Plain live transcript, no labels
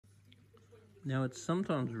Now, it's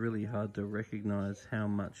sometimes really hard to recognize how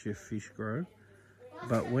much your fish grow,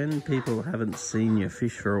 but when people haven't seen your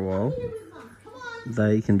fish for a while,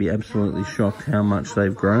 they can be absolutely shocked how much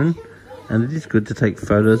they've grown. And it is good to take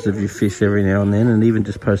photos of your fish every now and then, and even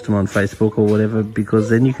just post them on Facebook or whatever,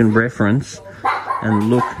 because then you can reference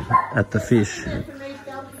and look at the fish.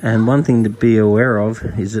 And one thing to be aware of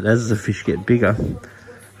is that as the fish get bigger,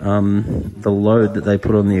 the load that they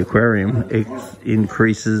put on the aquarium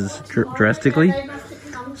increases drastically.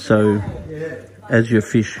 So as your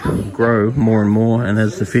fish grow more and more, and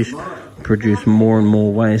as the fish produce more and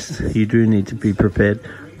more waste, you do need to be prepared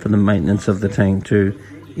for the maintenance of the tank to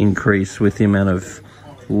increase with the amount of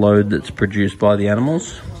load that's produced by the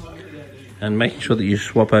animals. And making sure that you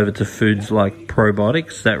swap over to foods like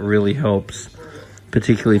probiotics, that really helps,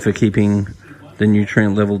 particularly for keeping the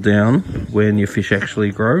nutrient level down when your fish actually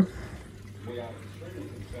grow.